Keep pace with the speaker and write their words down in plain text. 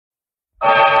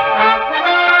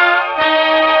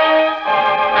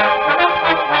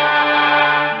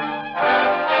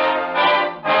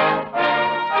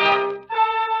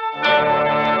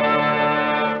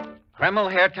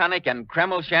Hair Tonic and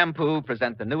Kreml Shampoo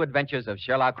present the new adventures of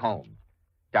Sherlock Holmes,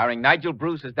 starring Nigel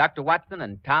Bruce as Dr. Watson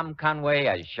and Tom Conway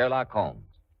as Sherlock Holmes.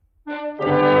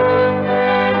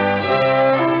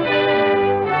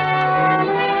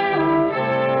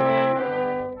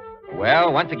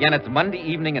 Well, once again, it's Monday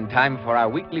evening and time for our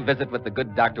weekly visit with the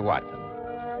good Dr. Watson.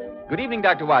 Good evening,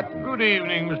 Dr. Watson. Good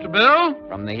evening, Mr. Bell.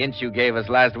 From the hints you gave us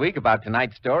last week about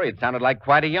tonight's story, it sounded like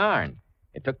quite a yarn.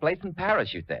 It took place in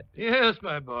Paris, you said. Yes,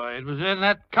 my boy. It was in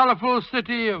that colorful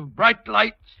city of bright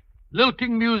lights,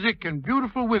 lilting music, and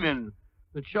beautiful women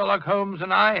that Sherlock Holmes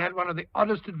and I had one of the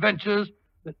oddest adventures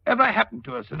that ever happened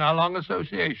to us in our long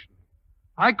association.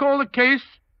 I call the case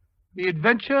The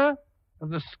Adventure of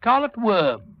the Scarlet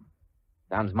Worm.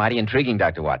 Sounds mighty intriguing,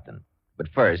 Dr. Watson. But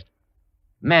first,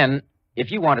 men,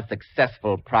 if you want a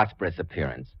successful, prosperous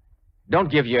appearance,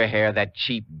 don't give your hair that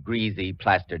cheap, greasy,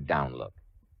 plastered-down look.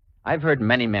 I've heard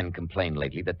many men complain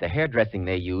lately that the hairdressing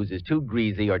they use is too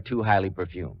greasy or too highly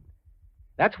perfumed.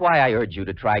 That's why I urge you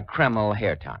to try Kreml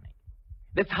Hair Tonic.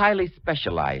 This highly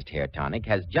specialized hair tonic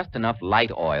has just enough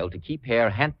light oil to keep hair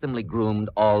handsomely groomed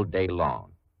all day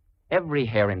long. Every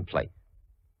hair in place.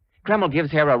 Kreml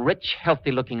gives hair a rich,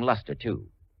 healthy-looking luster, too.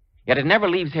 Yet it never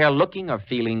leaves hair looking or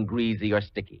feeling greasy or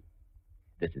sticky.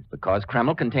 This is because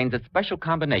Kreml contains a special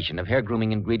combination of hair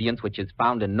grooming ingredients which is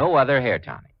found in no other hair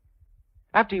tonic.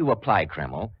 After you apply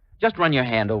Kreml, just run your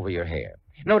hand over your hair.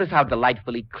 Notice how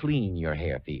delightfully clean your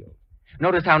hair feels.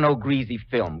 Notice how no greasy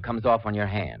film comes off on your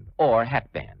hand or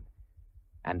hatband.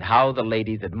 And how the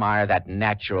ladies admire that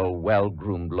natural,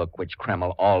 well-groomed look which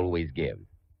Kreml always gives.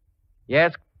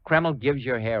 Yes, Kreml gives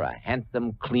your hair a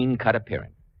handsome, clean-cut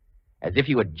appearance, as if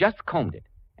you had just combed it,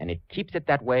 and it keeps it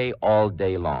that way all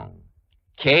day long.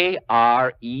 Kreml,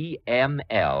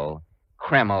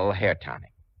 Kreml Hair Tonic.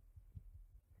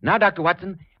 Now, Dr.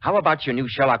 Watson, how about your new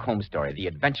Sherlock Holmes story, The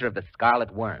Adventure of the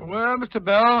Scarlet Worm? Well, Mr.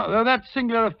 Bell, though that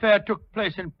singular affair took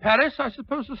place in Paris, I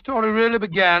suppose the story really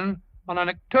began on an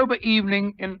October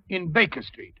evening in Baker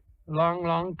Street, a long,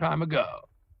 long time ago.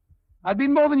 I'd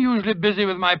been more than usually busy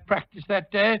with my practice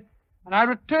that day, and I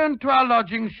returned to our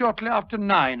lodgings shortly after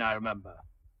 9, I remember.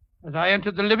 As I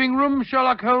entered the living room,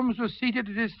 Sherlock Holmes was seated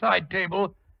at his side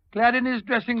table, clad in his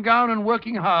dressing gown and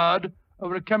working hard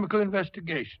over a chemical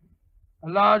investigation. A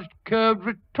large curved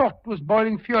retort was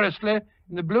boiling furiously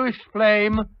in the bluish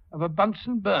flame of a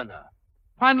Bunsen burner.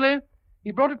 Finally,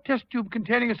 he brought a test tube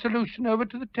containing a solution over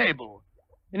to the table.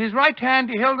 In his right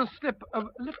hand, he held a slip of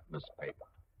litmus paper.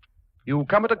 You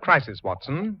come at a crisis,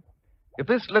 Watson. If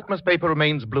this litmus paper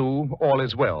remains blue, all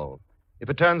is well. If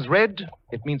it turns red,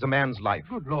 it means a man's life.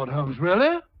 Good Lord, Holmes,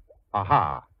 really?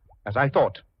 Aha. As I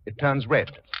thought, it turns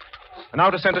red. And now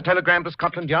to send a telegram to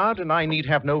Scotland Yard, and I need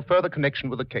have no further connection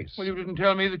with the case. Well, you didn't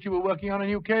tell me that you were working on a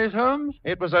new case, Holmes?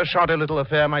 It was a shoddy little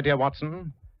affair, my dear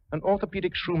Watson. An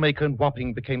orthopedic shoemaker in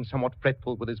Wapping became somewhat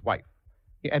fretful with his wife.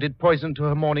 He added poison to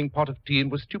her morning pot of tea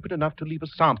and was stupid enough to leave a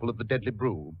sample of the deadly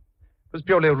brew. It was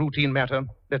purely a routine matter.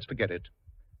 Let's forget it.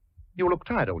 You look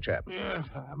tired, old chap. Yes,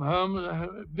 I'm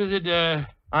Holmes. Busy day.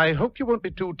 I hope you won't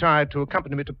be too tired to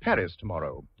accompany me to Paris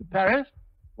tomorrow. To Paris?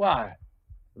 Why?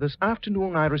 This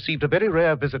afternoon I received a very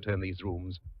rare visitor in these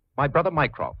rooms, my brother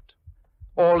Mycroft.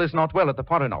 All is not well at the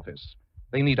Foreign Office.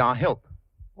 They need our help.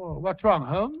 Oh, what's wrong,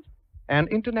 Holmes? An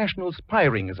international spy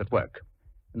ring is at work.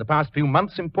 In the past few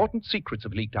months, important secrets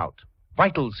have leaked out.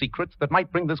 Vital secrets that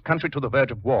might bring this country to the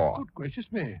verge of war. Good gracious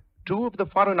me. 2 of the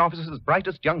Foreign Office's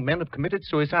brightest young men have committed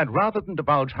suicide rather than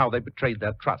divulge how they betrayed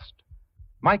their trust.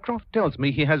 Mycroft tells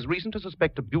me he has reason to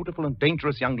suspect a beautiful and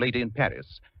dangerous young lady in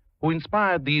Paris who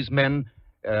inspired these men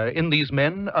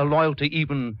a loyalty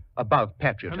even above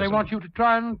patriotism. And they want you to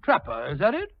try and trap her, is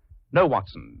that it? No,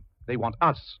 Watson. They want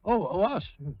us. Oh, us?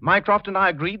 Mycroft and I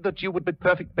agreed that you would be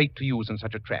perfect bait to use in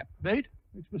such a trap. Bait?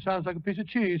 It sounds like a piece of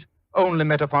cheese. Only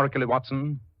metaphorically,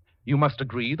 Watson. You must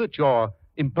agree that your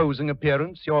imposing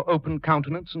appearance, your open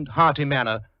countenance, and hearty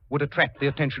manner would attract the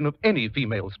attention of any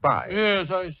female spy. Yes,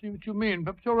 I see what you mean.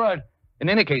 Perhaps you're right. In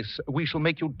any case, we shall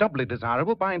make you doubly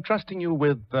desirable by entrusting you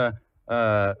with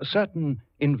certain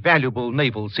invaluable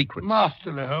naval secrets.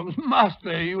 Masterly, Holmes,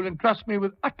 masterly. You'll entrust me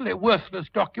with utterly worthless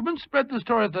documents, spread the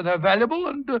story that they're valuable,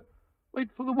 and wait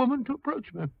for the woman to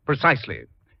approach me. Precisely.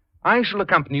 I shall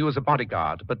accompany you as a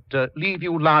bodyguard, but leave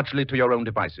you largely to your own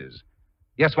devices.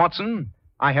 Yes, Watson,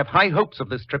 I have high hopes of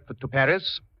this trip to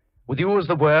Paris. With you as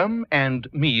the worm and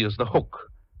me as the hook,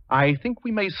 I think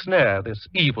we may snare this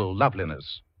evil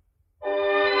loveliness.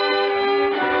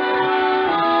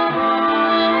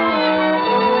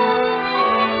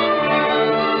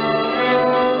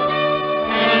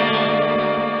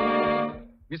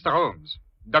 Mr. Holmes,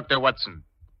 Dr. Watson,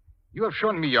 you have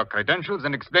shown me your credentials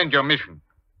and explained your mission.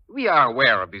 We are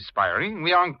aware of this firing.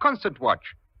 We are on constant watch.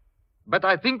 But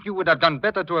I think you would have done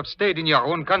better to have stayed in your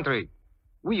own country.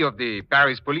 We of the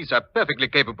Paris police are perfectly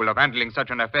capable of handling such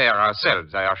an affair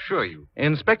ourselves, I assure you.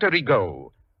 Inspector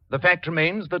Rigaud, the fact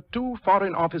remains that 2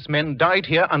 Foreign Office men died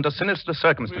here under sinister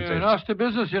circumstances. We're nasty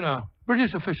business, you know.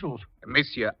 British officials.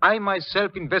 Monsieur, I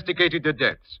myself investigated the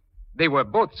deaths. They were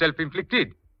both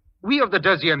self-inflicted. We of the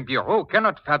 2nd Bureau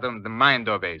cannot fathom the mind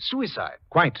of a suicide.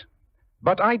 Quite.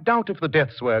 But I doubt if the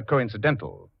deaths were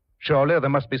coincidental. Surely there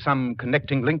must be some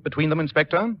connecting link between them,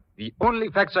 Inspector? The only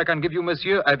facts I can give you,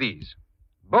 monsieur, are these.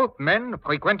 Both men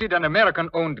frequented an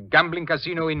American-owned gambling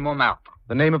casino in Montmartre.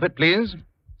 The name of it, please?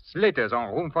 Slater's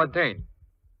on Rue Fontaine.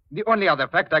 The only other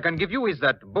fact I can give you is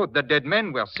that both the dead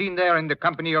men were seen there in the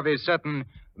company of a certain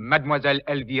Mademoiselle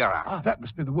Elvira. Ah, that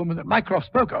must be the woman that Mycroft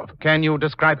spoke of. Can you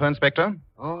describe her, Inspector?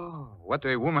 Oh, what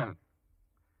a woman.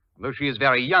 Though she is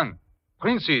very young,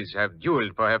 princes have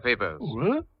dueled for her favors. Oh,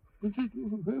 really?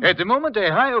 At the moment,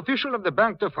 a high official of the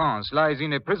Banque de France lies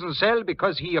in a prison cell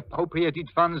because he appropriated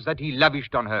funds that he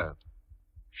lavished on her.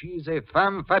 She is a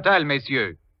femme fatale,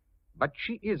 messieurs, but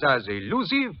she is as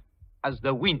elusive as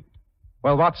the wind.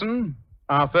 Well, Watson,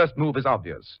 our first move is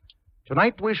obvious.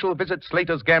 Tonight we shall visit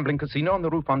Slater's gambling casino on the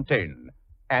Rue Fontaine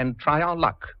and try our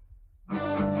luck.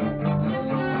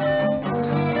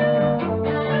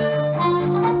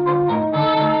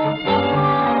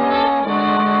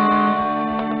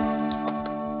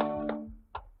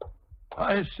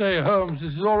 I say, Holmes,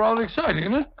 this is all rather exciting,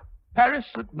 isn't it? Paris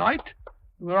at night.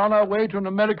 We're on our way to an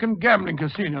American gambling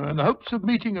casino in the hopes of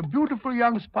meeting a beautiful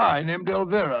young spy named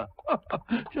Elvira.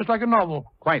 Just like a novel.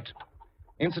 Quite.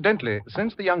 Incidentally,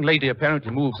 since the young lady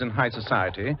apparently moves in high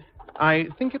society, I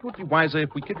think it would be wiser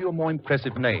if we give you a more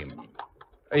impressive name.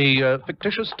 A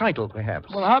fictitious title, perhaps.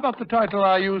 Well, how about the title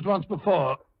I used once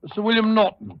before? Sir William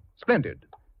Norton. Splendid.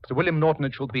 Sir William Norton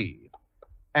it shall be.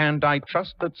 And I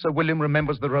trust that Sir William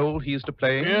remembers the role he is to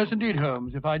play? Yes, indeed,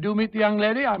 Holmes. If I do meet the young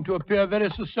lady, I'm to appear very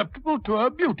susceptible to her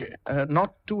beauty.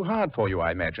 Not too hard for you,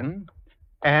 I imagine.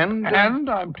 And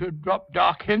I'm to drop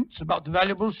dark hints about the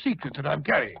valuable secret that I'm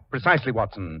carrying. Precisely,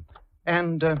 Watson.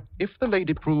 And if the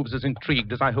lady proves as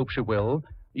intrigued as I hope she will,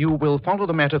 you will follow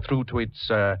the matter through to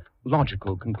its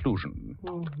logical conclusion.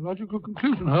 Well, logical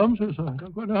conclusion, Holmes? Yes, I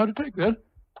don't quite know how to take that.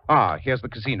 Ah, here's the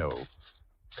casino.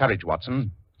 Courage,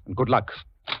 Watson, and good luck.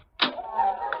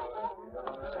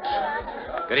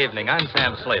 Good evening. I'm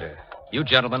Sam Slater. You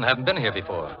gentlemen haven't been here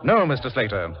before. No, Mr.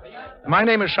 Slater. My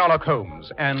name is Sherlock Holmes,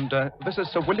 and this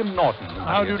is Sir William Norton.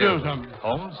 How do you do, Sam?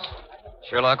 Holmes?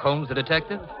 Sherlock Holmes, the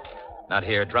detective? Not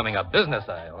here drumming up business,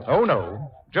 I hope. Oh, no.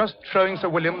 Just showing Sir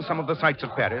William some of the sights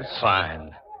of Paris.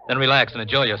 Fine. Then relax and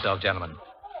enjoy yourself, gentlemen.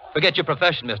 Forget your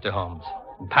profession, Mr. Holmes.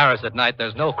 In Paris at night,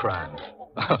 there's no crime.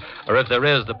 Or if there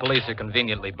is, the police are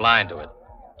conveniently blind to it.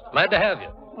 Glad to have you.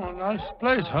 Oh, nice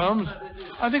place, Holmes.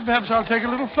 I think perhaps I'll take a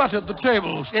little flutter at the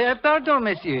tables. Pardon,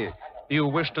 monsieur. You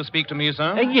wish to speak to me,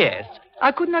 sir? Yes.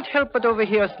 I could not help but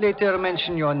overhear Slater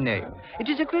mention your name. It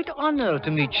is a great honor to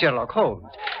meet Sherlock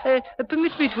Holmes.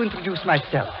 Permit me to introduce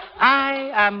myself.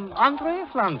 I am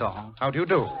André Flandon. How do you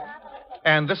do?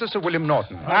 And this is Sir William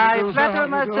Norton. I flatter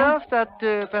myself that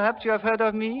perhaps you have heard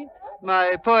of me.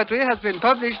 My poetry has been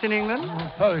published in England.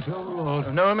 Poetry, oh,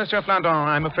 Lord. No, Monsieur Flandon,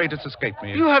 I'm afraid it's escaped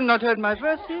me. You have not heard my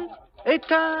verses?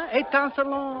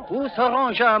 Étincelant, où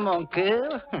s'arrangea mon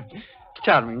cœur?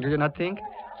 Charming, do you not think?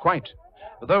 Quite.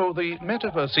 Though the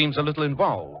metaphor seems a little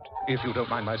involved, if you don't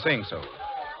mind my saying so.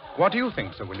 What do you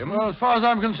think, Sir William? Well, as far as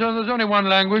I'm concerned, there's only one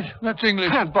language. That's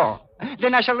English. Bon.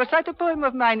 Then I shall recite a poem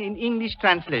of mine in English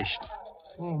translation.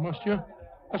 Oh, must you?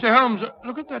 I say, Holmes,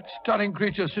 look at that stunning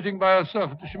creature sitting by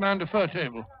herself at the chemin de fer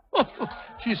table. Oh,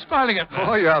 she's smiling at me.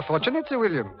 Oh, you are fortunate, Sir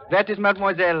William. That is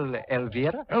Mademoiselle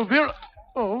Elvira. Elvira?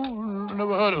 Oh,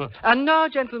 never heard of her. And now,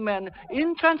 gentlemen,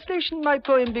 in translation, my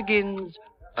poem begins,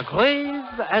 grave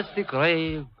as the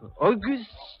grave, August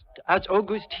as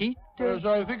August heat. Yes,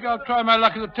 I think I'll try my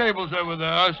luck at the tables over there.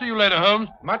 I'll see you later, Holmes.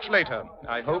 Much later,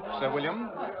 I hope, Sir William.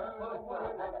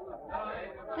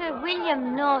 Sir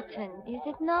William Norton, is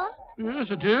it not? Yes,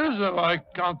 it is. I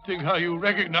can't think how you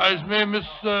recognize me, Miss,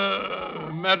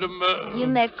 Madam... You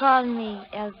may call me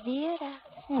Elvira.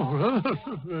 Oh,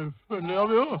 well, friendly of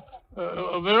you.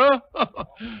 Elvira?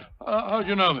 How'd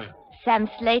you know me? Sam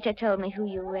Slater told me who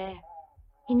you were.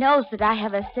 He knows that I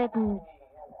have a certain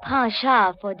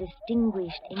penchant for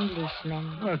distinguished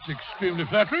Englishmen. That's extremely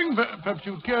flattering. Perhaps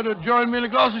you'd care to join me in a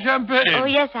glass of champagne. Oh,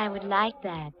 yes, I would like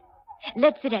that.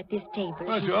 Let's sit at this table.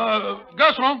 Right,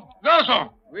 Garçon! Garçon!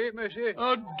 Oui, monsieur.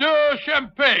 Deux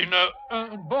champagne.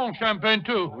 Bon champagne,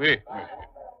 too. Oui.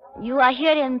 You are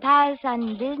here in Paris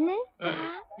on business?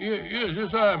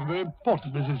 Yes, I am. Very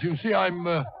important business. You see, I'm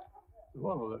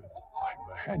Well,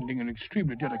 I'm handling an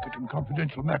extremely delicate and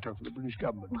confidential matter for the British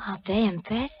government. Wow, very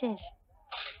impressive.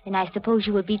 And I suppose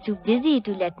you will be too busy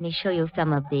to let me show you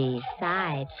some of the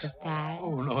sights of Paris.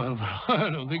 Oh, no, I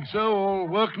don't think so. All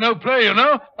work, no play, you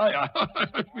know.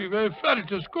 I'd be very flattered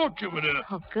to escort you, Madonna.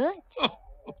 Oh, good.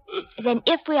 Then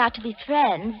if we are to be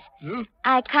friends, Huh?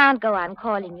 I can't go on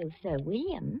calling you Sir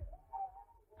William.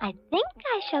 I think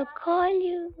I shall call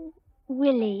you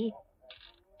Willie.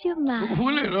 Do you mind?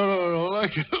 Willie, no,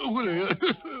 like it. Willie.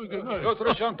 Good night. Go for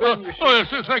a champagne, monsieur. Oh,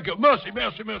 yes, thank you. Mercy.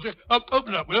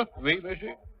 Open up, will you? Oui,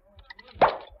 monsieur.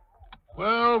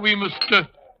 Well, we must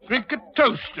drink a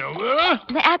toast, Elvira.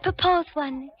 May I propose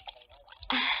one?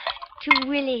 To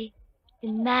Willie,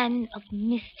 the man of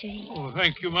mystery. Oh,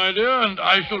 thank you, my dear. And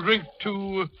I shall drink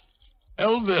to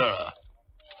Elvira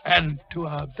and to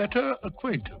our better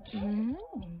acquaintance. Mm.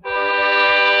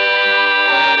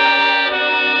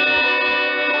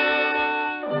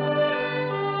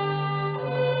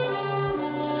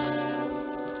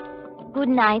 Good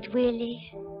night,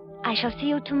 Willie. I shall see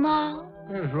you tomorrow.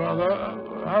 Yes, rather.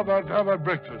 How about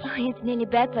breakfast? Oh, it's nearly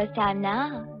breakfast time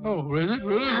now. Oh, is it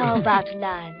really? How about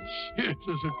lunch? Yes,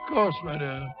 of course, my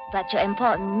dear. But your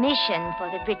important mission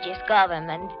for the British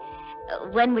government,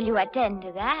 when will you attend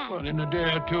to that? Well, in a day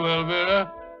or two,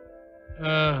 Elvira.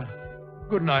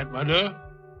 Good night, my dear.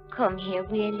 Come here,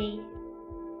 Willie.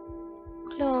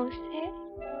 Closer.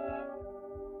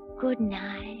 Good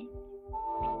night.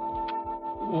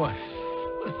 What?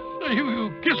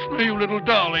 You kissed me, you little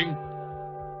darling.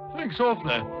 Thanks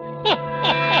awfully.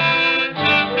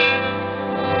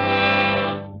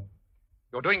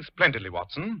 You're doing splendidly,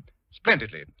 Watson.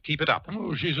 Splendidly. Keep it up.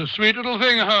 Oh, she's a sweet little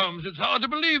thing, Holmes. It's hard to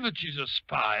believe that she's a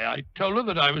spy. I told her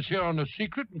that I was here on a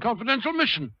secret and confidential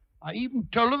mission. I even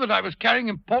told her that I was carrying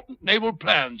important naval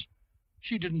plans.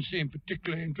 She didn't seem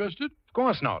particularly interested. Of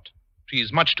course not.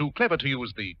 She's much too clever to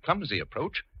use the clumsy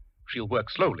approach. She'll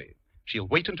work slowly. She'll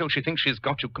wait until she thinks she's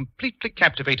got you completely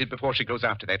captivated before she goes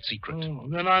after that secret. Oh,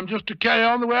 then I'm just to carry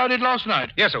on the way I did last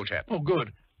night. Yes, old chap. Oh,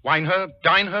 good. Wine her,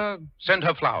 dine her, send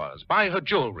her flowers, buy her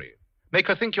jewelry. Make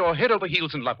her think you're head over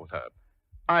heels in love with her.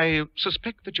 I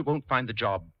suspect that you won't find the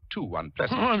job too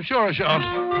unpleasant. Oh, I'm sure I shan't.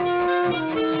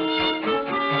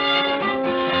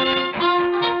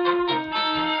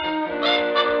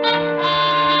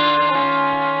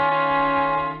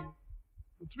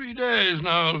 For 3 days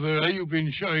now, Elvira, you've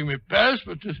been showing me Paris,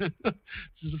 but this is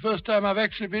the first time I've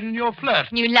actually been in your flat.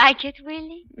 You like it,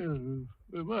 Willie? Yeah,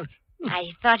 very much.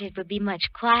 I thought it would be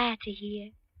much quieter here.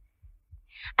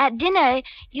 At dinner,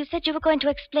 you said you were going to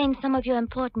explain some of your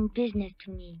important business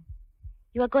to me.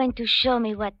 You were going to show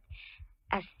me what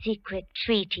a secret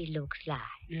treaty looks like.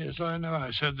 Yes, I know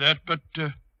I said that, but,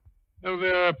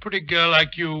 Elvira, a pretty girl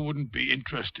like you wouldn't be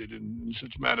interested in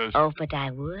such matters. Oh, but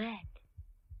I would.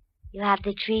 You have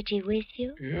the treaty with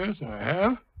you? Yes, I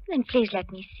have. Then please let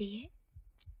me see it.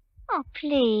 Oh,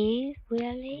 please,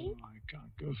 Willie. Oh, I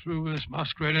can't go through with this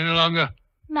masquerade any longer.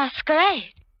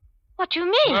 Masquerade? What do you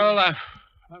mean? Well,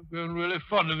 I've grown really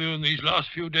fond of you in these last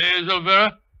few days,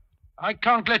 Elvira. I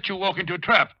can't let you walk into a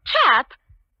trap. Trap?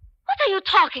 What are you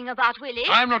talking about, Willie?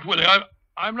 I'm not Willie.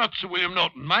 I'm not Sir William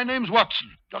Norton. My name's Watson.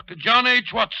 Dr. John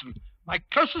H. Watson. My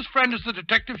closest friend is the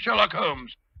detective Sherlock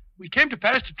Holmes. We came to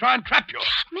Paris to try and trap you.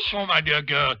 Trap me? Oh, my dear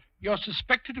girl, you're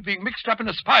suspected of being mixed up in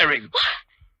a spy ring. What?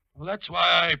 Well, that's why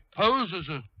I pose as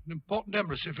an important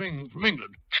embassy from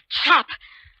England. Trap?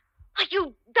 Are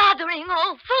you bothering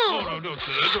old fool? Oh, no, don't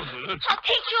say that, don't say that. I'll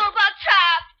teach you about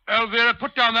trap. Elvira,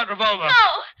 put down that revolver.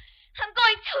 No, I'm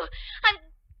going to.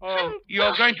 Oh,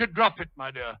 you're going to drop it,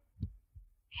 my dear.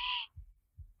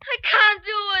 I can't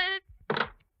do it.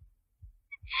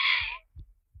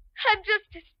 I'm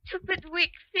just a stupid,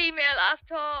 weak female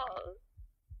after all.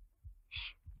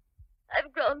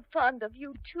 I've grown fond of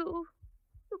you, too.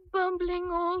 The bumbling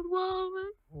old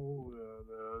walrus. Oh,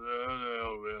 there,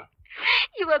 Elvira.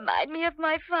 You remind me of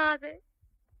my father.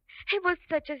 He was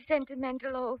such a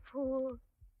sentimental old fool.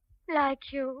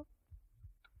 Like you.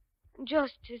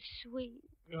 Just as sweet.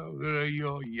 Elvira,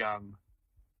 you're young.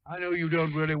 I know you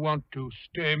don't really want to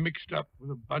stay mixed up with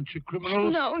a bunch of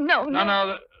criminals. No.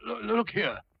 Now, look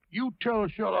here. You tell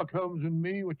Sherlock Holmes and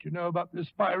me what you know about this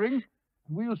spy ring,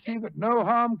 and we'll see that no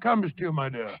harm comes to you, my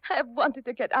dear. I've wanted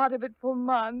to get out of it for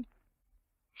months.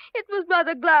 It was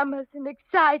rather glamorous and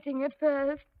exciting at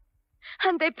first,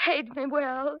 and they paid me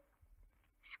well.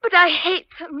 But I hate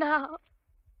them now.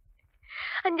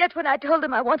 And yet when I told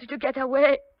them I wanted to get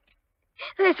away,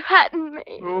 they threatened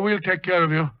me. Oh, we'll take care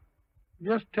of you.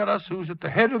 Just tell us who's at the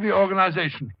head of the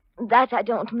organization. That I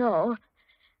don't know.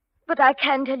 But I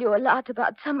can tell you a lot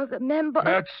about some of the members.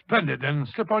 That's splendid. Then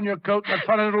slip on your coat, that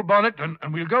funny little bonnet, and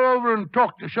we'll go over and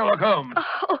talk to Sherlock Holmes.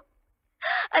 Oh,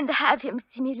 and have him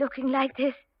see me looking like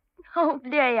this. Oh,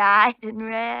 bleary-eyed and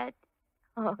red.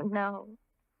 Oh, no.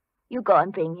 You go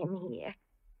and bring him here.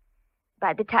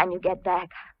 By the time you get back,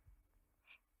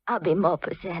 I'll be more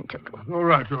presentable. All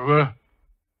right,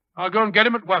 I'll go and get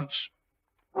him at once.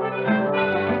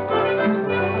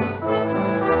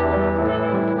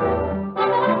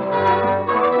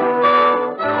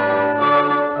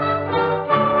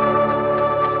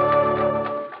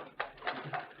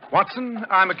 Watson,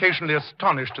 I'm occasionally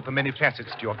astonished at the many facets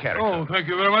to your character. Oh, thank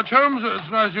you very much, Holmes. It's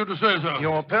nice of you to say so.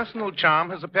 Your personal charm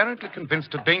has apparently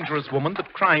convinced a dangerous woman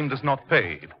that crime does not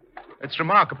pay. It's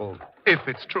remarkable, if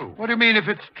it's true. What do you mean, if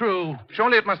it's true?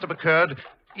 Surely it must have occurred,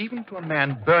 even to a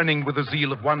man burning with the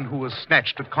zeal of one who has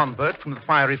snatched a convert from the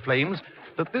fiery flames,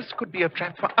 that this could be a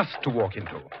trap for us to walk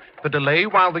into. The delay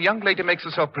while the young lady makes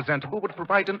herself presentable would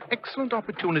provide an excellent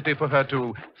opportunity for her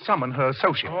to summon her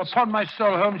associates. Oh, upon my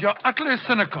soul, Holmes, you're utterly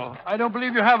cynical. I don't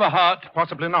believe you have a heart.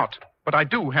 Possibly not, but I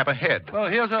do have a head. Well,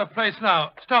 here's our place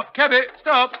now. Stop, cabby,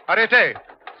 stop. Arrêtez.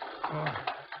 Oh,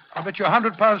 I bet you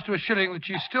 £100 to a shilling that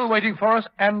she's still waiting for us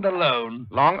and alone.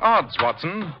 Long odds,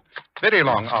 Watson. Very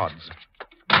long odds.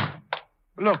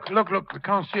 Look. The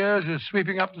concierge is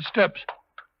sweeping up the steps.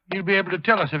 He'll be able to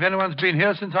tell us if anyone's been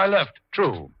here since I left.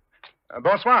 True.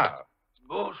 Bonsoir.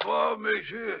 Bonsoir,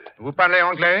 monsieur. Vous parlez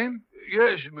anglais?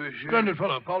 Yes, monsieur. Splendid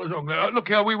fellow, parlez anglais. Look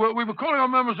here, we were calling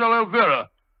on Mademoiselle Elvira.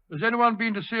 Has anyone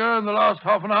been to see her in the last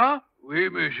half an hour? Oui,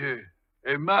 monsieur.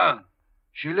 A man.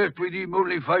 She left with him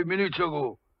only 5 minutes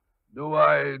ago. Though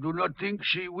I do not think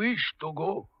she wished to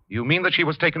go. You mean that she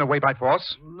was taken away by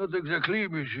force? Not exactly,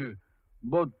 monsieur.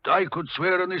 But I could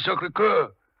swear on the Sacré-Cœur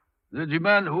that the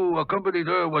man who accompanied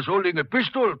her was holding a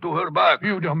pistol to her back.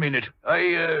 You don't mean it.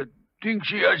 I think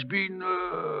she has been,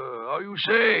 how you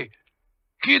say,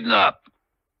 kidnapped.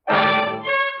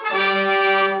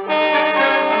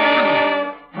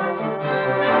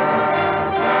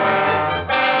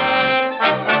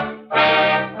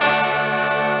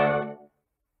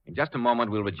 In just a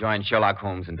moment, we'll rejoin Sherlock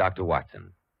Holmes and Dr.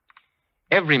 Watson.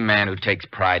 Every man who takes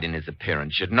pride in his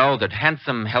appearance should know that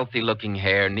handsome, healthy-looking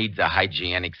hair needs a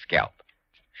hygienic scalp.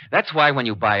 That's why when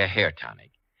you buy a hair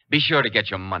tonic, be sure to get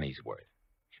your money's worth.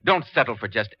 Don't settle for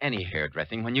just any hair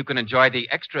dressing when you can enjoy the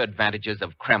extra advantages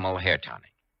of Kreml hair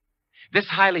tonic. This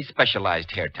highly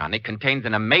specialized hair tonic contains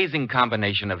an amazing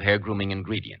combination of hair grooming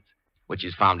ingredients, which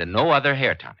is found in no other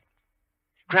hair tonic.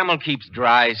 Kreml keeps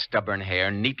dry, stubborn hair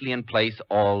neatly in place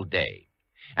all day,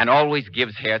 and always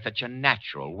gives hair such a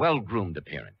natural, well-groomed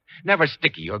appearance, never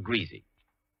sticky or greasy.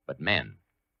 But men,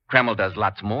 Kreml does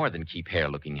lots more than keep hair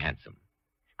looking handsome.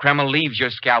 Kreml leaves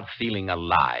your scalp feeling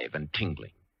alive and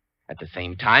tingling. At the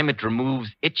same time, it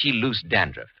removes itchy, loose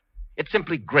dandruff. It's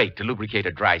simply great to lubricate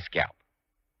a dry scalp.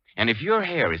 And if your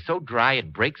hair is so dry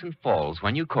it breaks and falls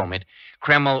when you comb it,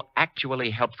 Kreml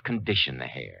actually helps condition the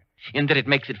hair, in that it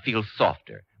makes it feel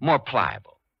softer, more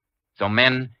pliable. So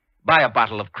men, buy a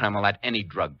bottle of Kreml at any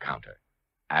drug counter.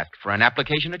 Ask for an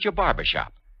application at your barber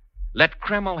shop. Let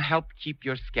Kreml help keep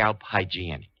your scalp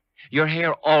hygienic. Your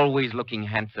hair always looking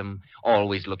handsome,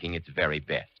 always looking its very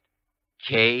best.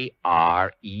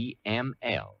 Kreml.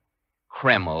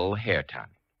 Kreml Hair Tonic.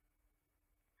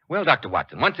 Well, Dr.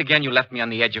 Watson, once again you left me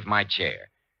on the edge of my chair.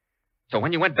 So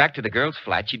when you went back to the girl's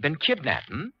flat, she'd been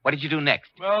kidnapped, What did you do next?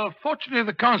 Well, fortunately,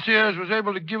 the concierge was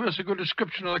able to give us a good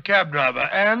description of the cab driver,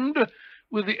 and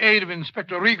with the aid of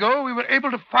Inspector Rigaud, we were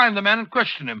able to find the man and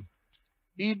question him.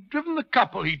 He'd driven the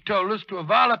couple, he told us, to a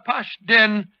Val-a-Pache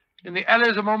den in the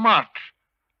alleys of Montmartre,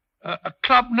 a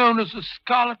club known as the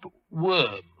Scarlet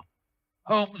Worm.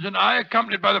 Holmes and I,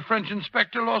 accompanied by the French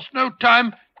inspector, lost no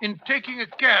time in taking a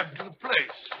cab to the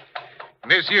place.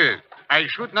 Monsieur, I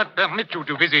should not permit you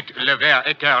to visit Le Ver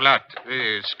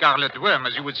Écarlate, Scarlet Worm,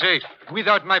 as you would say,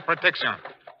 without my protection.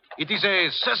 It is a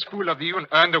cesspool of the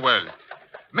underworld.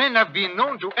 Men have been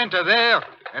known to enter there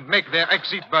and make their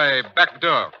exit by back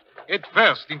door. Head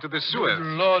first into the sewers.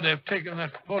 Good Lord, they've taken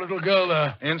that poor little girl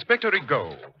there. Inspector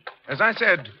Rigaud, as I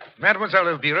said, Mademoiselle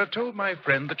Elvira told my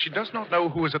friend that she does not know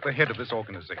who is at the head of this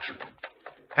organization.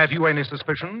 Have you any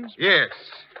suspicions? Yes,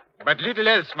 but little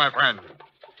else, my friend.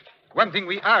 One thing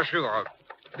we are sure of.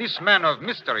 This man of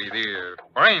mystery, the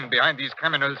brain behind these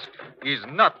criminals, is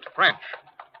not French.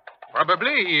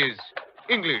 Probably he is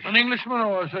English. An Englishman,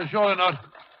 or surely not?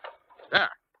 Ah.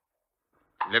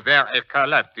 Le Ver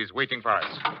Écarlate is waiting for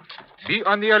us. Be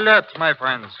on the alert, my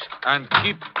friends, and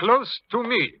keep close to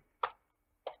me.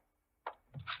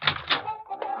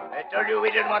 told you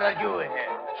we didn't want to do it.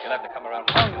 You'll have to come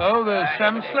around. Oh, there's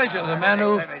Sam Slater, the man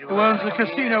who owns the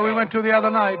casino we went to the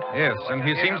other night. Yes, and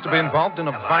he seems to be involved in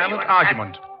a violent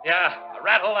argument. Yeah, a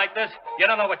rattle like this, you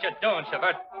don't know what you're doing,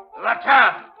 Chabert.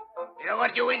 Laptop, you don't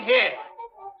want you in here.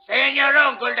 Stay in your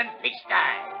own golden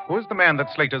pigsty. Who's the man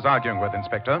that Slater's arguing with,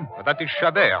 Inspector? That is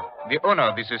Chabert, the owner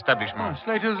of this establishment.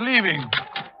 Slater's leaving.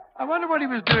 I wonder what he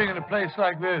was doing in a place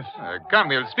like this. Come,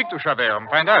 we'll speak to Chabert and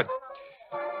find out.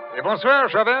 Bonsoir,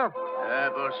 Chabert.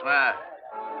 Bonsoir.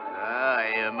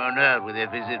 I am honored with a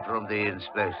visit from the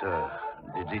inspector,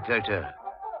 the detective.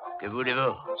 Que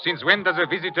voulez-vous? Since when does a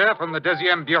visitor from the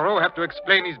 10e Bureau have to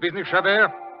explain his business,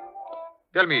 Chabert?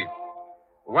 Tell me,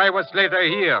 why was Slater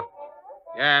here?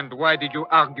 And why did you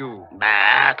argue?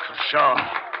 Bah, sure.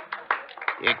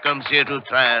 He comes here to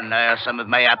try and hire some of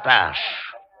my apache.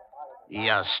 He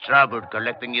has trouble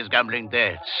collecting his gambling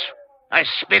debts. I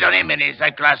spit on him and his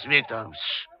high-class victims.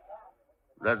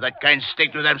 Let that kind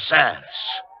stick to themselves.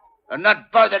 And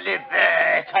not bother the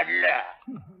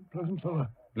Pleasant fellow.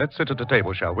 Let's sit at the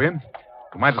table, shall we?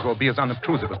 We might as well be as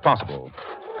unobtrusive as possible.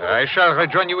 I shall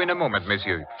rejoin you in a moment,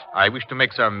 monsieur. I wish to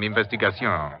make some investigation.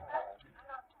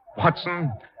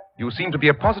 Watson, you seem to be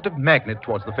a positive magnet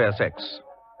towards the fair sex.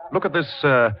 Look at this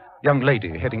young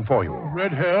lady heading for you.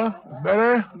 Red hair, a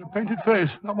beret, and a painted face.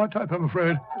 Not my type, I'm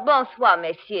afraid. Bonsoir,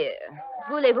 monsieur.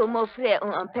 Voulez-vous m'offrir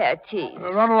un apéritif?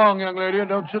 Run along, young lady, and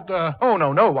don't sit there. Oh,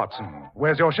 no, Watson.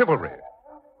 Where's your chivalry?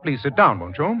 Please sit down,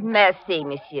 won't you? Merci,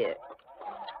 monsieur.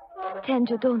 Pretend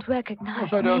you don't recognize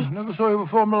Yes, I don't. Never saw you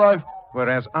before in my life.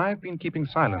 Whereas I've been keeping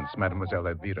silence, Mademoiselle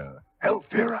Elvira.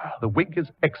 Elvira? The wig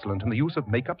is excellent and the use of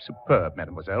makeup superb,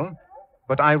 Mademoiselle.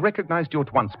 But I recognized you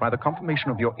at once by the conformation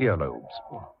of your earlobes.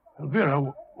 Oh, Elvira,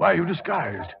 why are you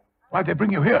disguised? Why'd they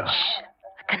bring you here? Shh.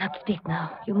 I cannot speak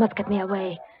now. You must get me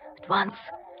away. At once.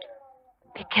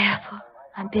 Be careful.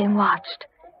 I'm being watched.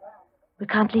 We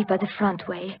can't leave by the front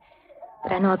way.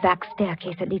 But I know a back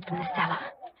staircase that leads from the cellar.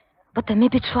 But there may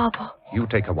be trouble. You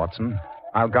take her, Watson.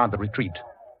 I'll guard the retreat.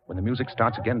 When the music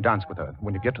starts again, dance with her.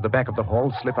 When you get to the back of the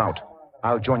hall, slip out.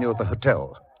 I'll join you at the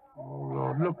hotel. Oh,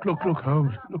 Lord. Look,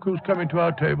 Holmes. Look who's coming to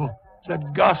our table. It's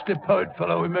that ghastly poet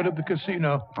fellow we met at the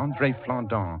casino. André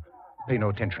Flandin. Pay no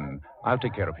attention. I'll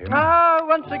take care of him.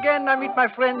 Once again, I meet my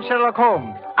friend Sherlock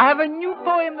Holmes. I have a new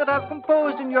poem that I've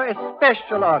composed in your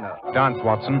especial honor. Dance,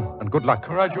 Watson, and good luck.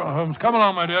 All right, you are, Holmes. Come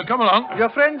along, my dear. Come along. Your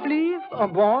friends leave? Au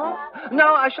revoir.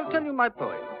 Now, I shall tell you my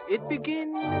poem. It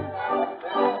begins...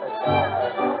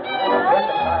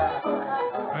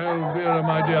 Elvira,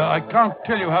 my dear, I can't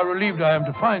tell you how relieved I am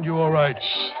to find you all right.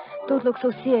 Shh. Don't look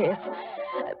so serious.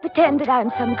 Pretend that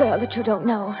I'm some girl that you don't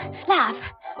know. Laugh.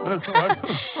 That's all right.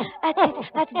 That's it.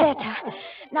 That's better.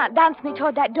 Now dance me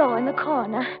toward that door in the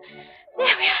corner.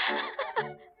 There we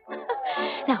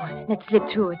are. Now, let's slip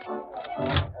through it.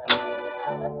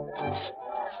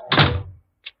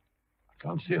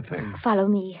 Can't see a thing. Follow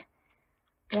me.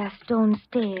 There are stone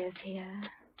stairs here.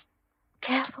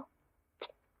 Careful.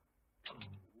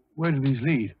 Where do these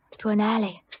lead? To an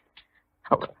alley.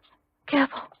 Oh,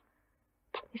 careful.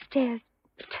 The stairs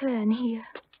turn here.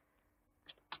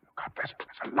 God, there's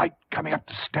a light coming up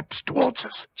the steps towards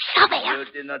us. Shove it! You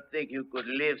did not think you could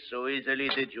live so easily,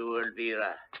 did you,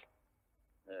 Elvira?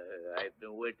 I've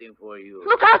been waiting for you.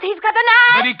 Look out, he's got a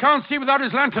knife! But he can't see without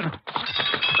his lantern.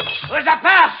 Where's the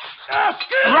pass?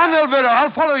 Run, Elvira.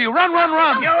 I'll follow you. Run. You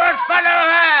won't follow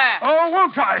her! Oh,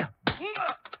 won't I?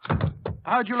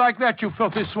 How'd you like that, you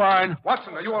filthy swine?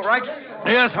 Watson, are you all right?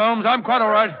 Yes, Holmes, I'm quite all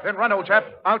right. Then run, old chap.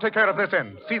 I'll take care of this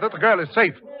end. See that the girl is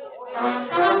safe.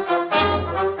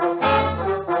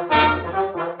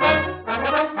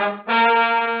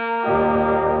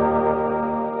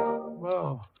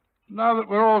 Well, now that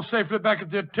we're all safely back at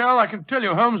the hotel, I can tell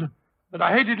you, Holmes, that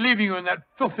I hated leaving you in that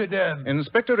filthy den.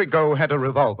 Inspector Rigaud had a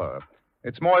revolver.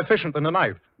 It's more efficient than a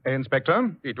knife. Eh,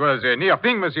 Inspector? It was a near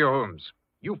thing, Monsieur Holmes.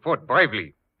 You fought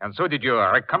bravely, and so did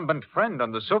your recumbent friend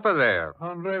on the sofa there.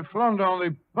 André Flandin,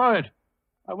 the poet.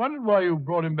 I wondered why you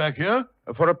brought him back here.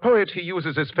 For a poet, he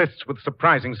uses his fists with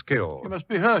surprising skill. He must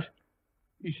be hurt.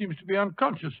 He seems to be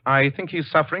unconscious. I think he's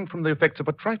suffering from the effects of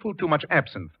a trifle too much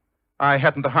absinthe. I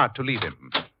hadn't the heart to leave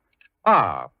him.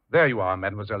 Ah, there you are,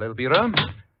 Mademoiselle Elvira.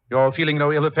 You're feeling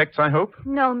no ill effects, I hope?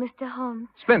 No, Mr. Holmes.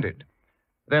 Splendid.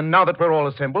 Then now that we're all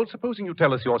assembled, supposing you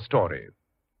tell us your story.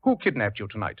 Who kidnapped you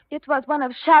tonight? It was one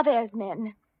of Chabert's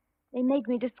men. They made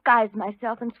me disguise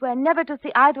myself and swear never to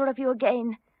see either of you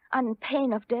again, on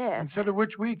pain of death. Instead of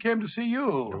which we came to see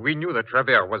you. We knew that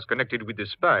Travers was connected with the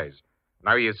spies.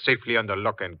 Now he is safely under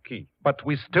lock and key. But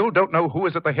we still don't know who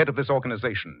is at the head of this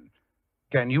organization.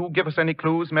 Can you give us any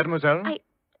clues, mademoiselle?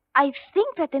 I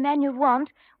think that the man you want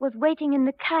was waiting in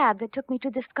the cab that took me to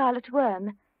the Scarlet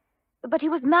Worm. But he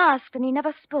was masked and he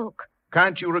never spoke.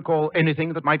 Can't you recall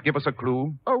anything that might give us a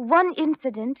clue? Oh, one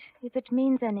incident, if it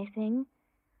means anything.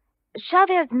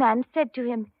 Chavert's man said to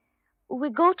him, "We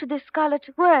go to the Scarlet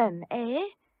Worm, eh?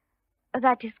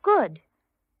 That is good.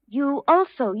 You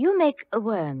make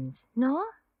worms, no?"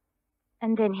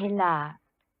 And then he laughed.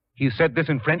 He said this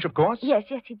in French, of course? Yes,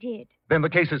 he did. Then the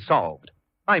case is solved.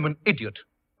 I'm an idiot.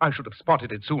 I should have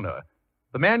spotted it sooner.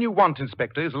 The man you want,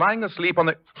 Inspector, is lying asleep on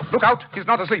the... Look out! He's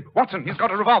not asleep. Watson, he's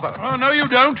got a revolver. Oh, no, you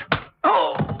don't.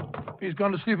 Oh! He's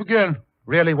gone to sleep again.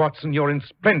 Really, Watson, you're in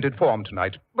splendid form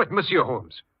tonight. But, Monsieur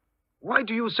Holmes, why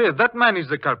do you say that man is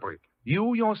the culprit?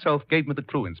 You yourself gave me the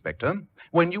clue, Inspector,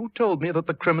 when you told me that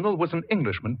the criminal was an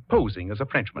Englishman posing as a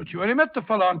Frenchman. But you only met the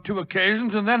fellow on 2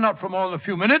 occasions, and then not for more than a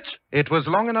few minutes. It was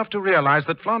long enough to realize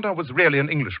that Flandre was really an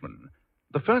Englishman.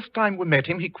 The first time we met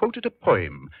him, he quoted a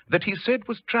poem that he said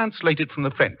was translated from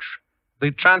the French.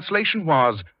 The translation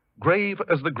was, "Grave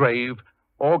as the grave,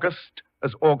 August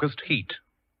as August heat."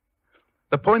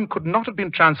 The poem could not have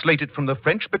been translated from the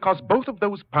French because both of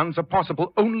those puns are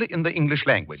possible only in the English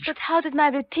language. But how did my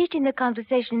repeating the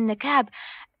conversation in the cab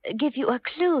give you a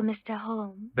clue, Mr.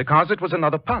 Holmes? Because it was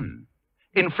another pun.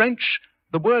 In French,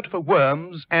 the word for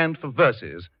worms and for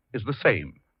verses is the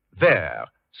same. Ver,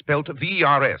 spelt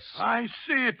V-R-S. I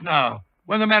see it now.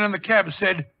 When the man in the cab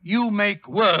said, "You make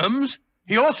worms,"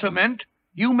 he also meant,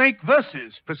 "You make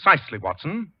verses." Precisely,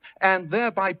 Watson, and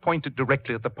thereby pointed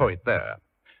directly at the poet there.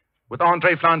 With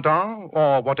André Flandre,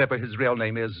 or whatever his real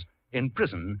name is, in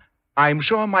prison, I'm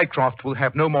sure Mycroft will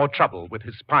have no more trouble with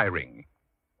his spy ring.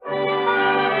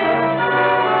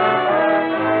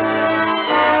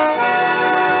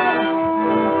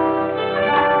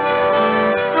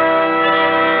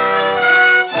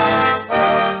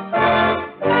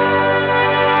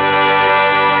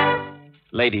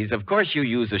 Ladies, of course you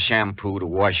use a shampoo to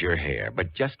wash your hair,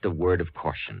 but just a word of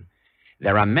caution.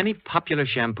 There are many popular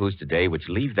shampoos today which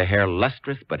leave the hair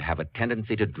lustrous but have a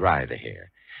tendency to dry the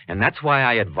hair. And that's why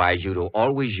I advise you to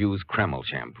always use Kreml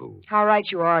shampoo. How right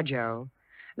you are, Joe.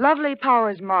 Lovely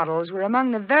Powers models were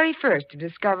among the very first to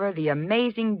discover the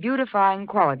amazing beautifying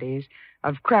qualities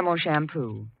of Kreml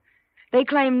shampoo. They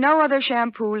claim no other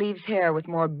shampoo leaves hair with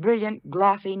more brilliant,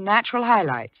 glossy, natural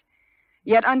highlights.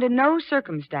 Yet under no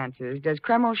circumstances does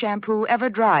Kreml shampoo ever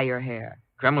dry your hair.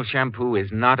 Kreml shampoo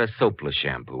is not a soapless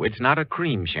shampoo. It's not a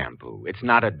cream shampoo. It's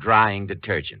not a drying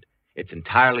detergent. It's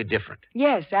entirely different.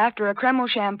 Yes, after a Kreml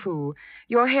shampoo,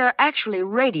 your hair actually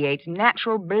radiates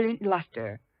natural, brilliant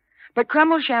luster. But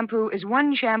Kreml shampoo is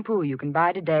one shampoo you can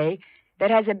buy today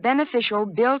that has a beneficial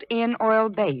built-in oil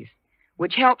base,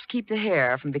 which helps keep the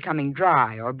hair from becoming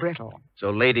dry or brittle.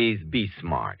 So, ladies, be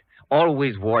smart.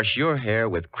 Always wash your hair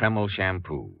with Kreml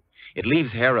shampoo. It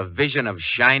leaves hair a vision of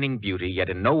shining beauty, yet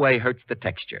in no way hurts the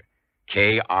texture.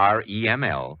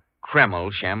 Kreml,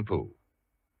 Kreml shampoo.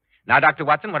 Now, Dr.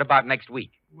 Watson, what about next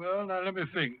week? Well, now, let me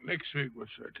think. Next week, what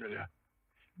should I tell you?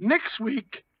 Next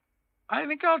week, I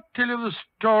think I'll tell you the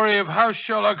story of how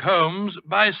Sherlock Holmes,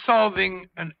 by solving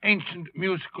an ancient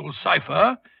musical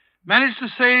cipher, managed to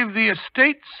save the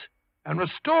estates and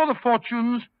restore the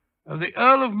fortunes of the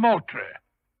Earl of Moultrie.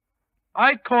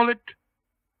 I call it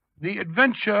The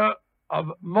Adventure of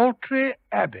Moultrie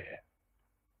Abbey.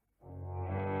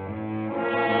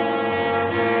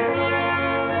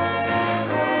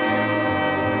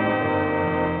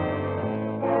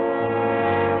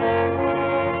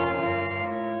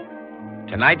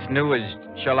 Tonight's newest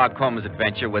Sherlock Holmes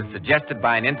adventure was suggested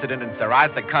by an incident in Sir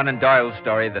Arthur Conan Doyle's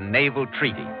story, The Naval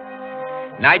Treaty.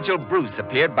 Nigel Bruce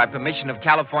appeared by permission of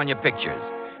California Pictures.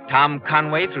 Tom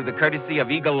Conway through the courtesy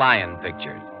of Eagle Lion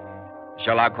Pictures. The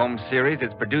Sherlock Holmes series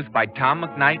is produced by Tom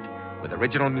McKnight with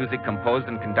original music composed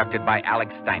and conducted by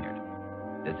Alex Steinert.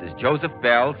 This is Joseph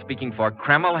Bell speaking for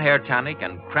Kreml Hair Tonic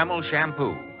and Kreml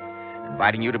Shampoo,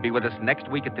 inviting you to be with us next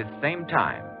week at this same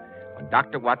time when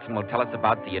Dr. Watson will tell us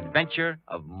about the adventure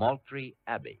of Moultrie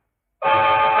Abbey.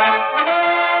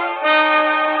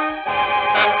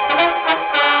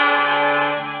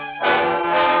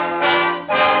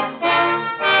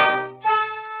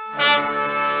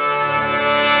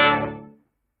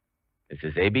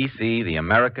 This is ABC, the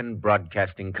American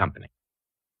Broadcasting Company.